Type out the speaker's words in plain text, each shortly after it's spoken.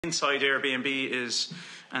Inside Airbnb is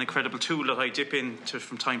an incredible tool that I dip into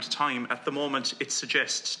from time to time. At the moment, it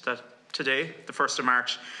suggests that today, the 1st of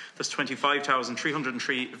March, there's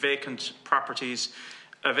 25,303 vacant properties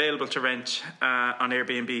available to rent on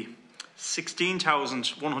Airbnb.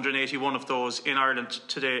 16,181 of those in Ireland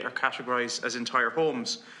today are categorised as entire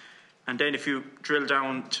homes. And then if you drill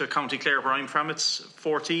down to County Clare, where I'm from, it's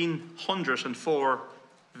 1,404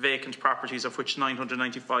 vacant properties, of which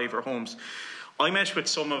 995 are homes. I met with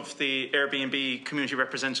some of the Airbnb community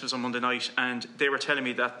representatives on Monday night, and they were telling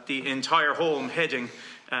me that the entire home heading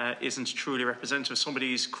isn't truly representative. Some of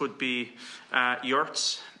these could be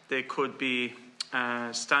yurts, they could be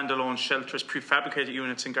standalone shelters, prefabricated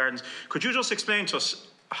units and gardens. Could you just explain to us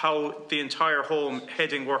how the entire home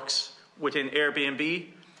heading works within Airbnb?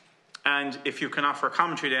 And if you can offer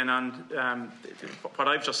commentary then on what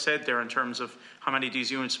I've just said there in terms of how many of these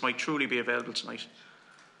units might truly be available tonight.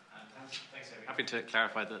 Happy to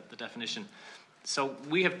clarify the definition. So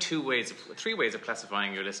we have three ways of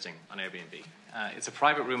classifying your listing on Airbnb. It's a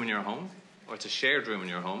private room in your home, or it's a shared room in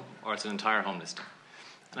your home, or it's an entire home listing.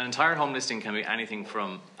 An entire home listing can be anything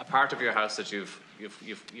from a part of your house that you've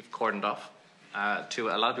cordoned off to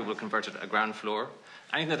a lot of people convert it a ground floor.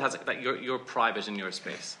 Anything that you're private in your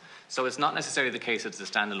space. So it's not necessarily the case that it's a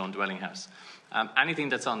standalone dwelling house. Anything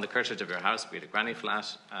that's on the curtilage of your house, be it a granny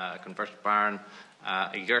flat, a converted barn,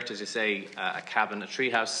 a yurt, as you say, a cabin, a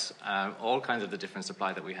tree house, all kinds of the different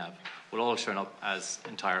supply that we have will all turn up as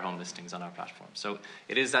entire home listings on our platform. So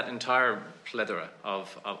it is that entire plethora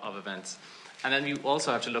of events. And then you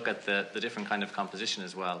also have to look at the different kind of composition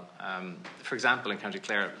as well. For example, in County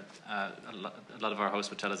Clare, a lot of our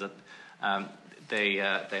hosts would tell us that they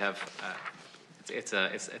have it's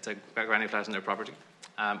a granny flat in their property.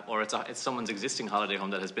 Or it's someone's existing holiday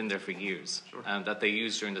home that has been there for years, sure. That they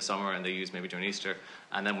use during the summer and they use maybe during Easter,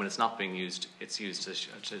 and then when it's not being used, it's used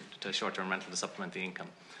to short-term rental to supplement the income.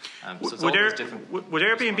 So would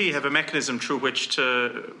Airbnb have a mechanism through which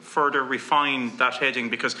to further refine that heading?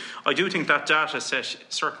 Because I do think that data set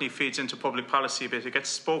certainly feeds into public policy a bit. It gets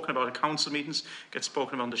spoken about at council meetings, gets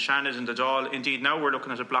spoken about in the Shannon and the Dáil. Indeed, now we're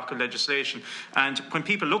looking at a block of legislation. And when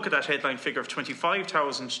people look at that headline figure of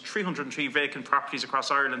 25,303 vacant properties across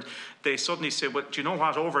Ireland, they suddenly say, well, do you know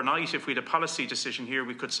what? Overnight, if we had a policy decision here,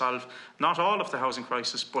 we could solve not all of the housing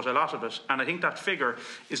crisis, but a lot of it. And I think that figure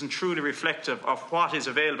isn't truly reflective of what is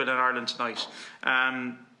available in Ireland tonight.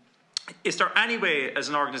 Is there any way as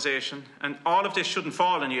an organisation, and all of this shouldn't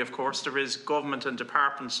fall on you, of course, there is government and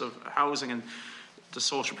departments of housing and the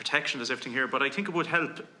social protection, there's everything here, but I think it would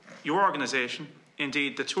help your organisation,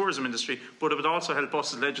 indeed the tourism industry, but it would also help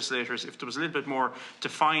us as legislators if there was a little bit more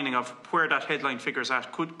defining of where that headline figure is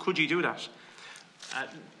at. Could you do that?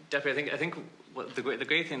 Definitely. I think the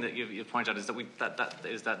great thing that you point out is that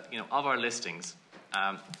of our listings,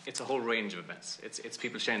 it's a whole range of events. It's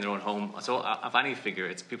people sharing their own home. So of any figure,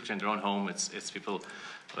 it's people sharing their own home. It's people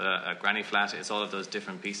a granny flat. It's all of those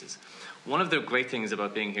different pieces. One of the great things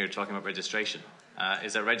about being here talking about registration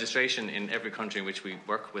is that registration in every country in which we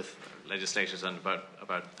work with legislators and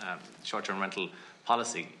about short-term rental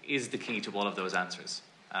policy is the key to all of those answers.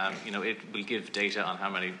 It will give data on how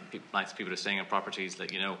many nice people are staying in properties,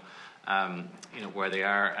 let you know where they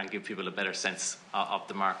are, and give people a better sense of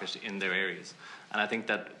the market in their areas. And I think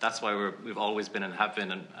that's why we've always been and have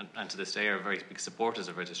been and to this day are very big supporters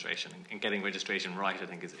of registration. And getting registration right, I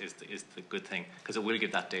think, is the good thing, because it will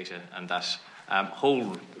give that data and that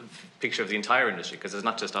whole picture of the entire industry, because it's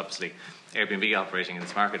not just obviously Airbnb operating in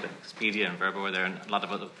this market, Expedia and Vrbo are there and a lot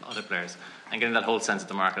of other players. And getting that whole sense of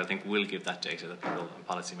the market, I think, will give that data that people and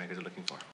policymakers are looking for.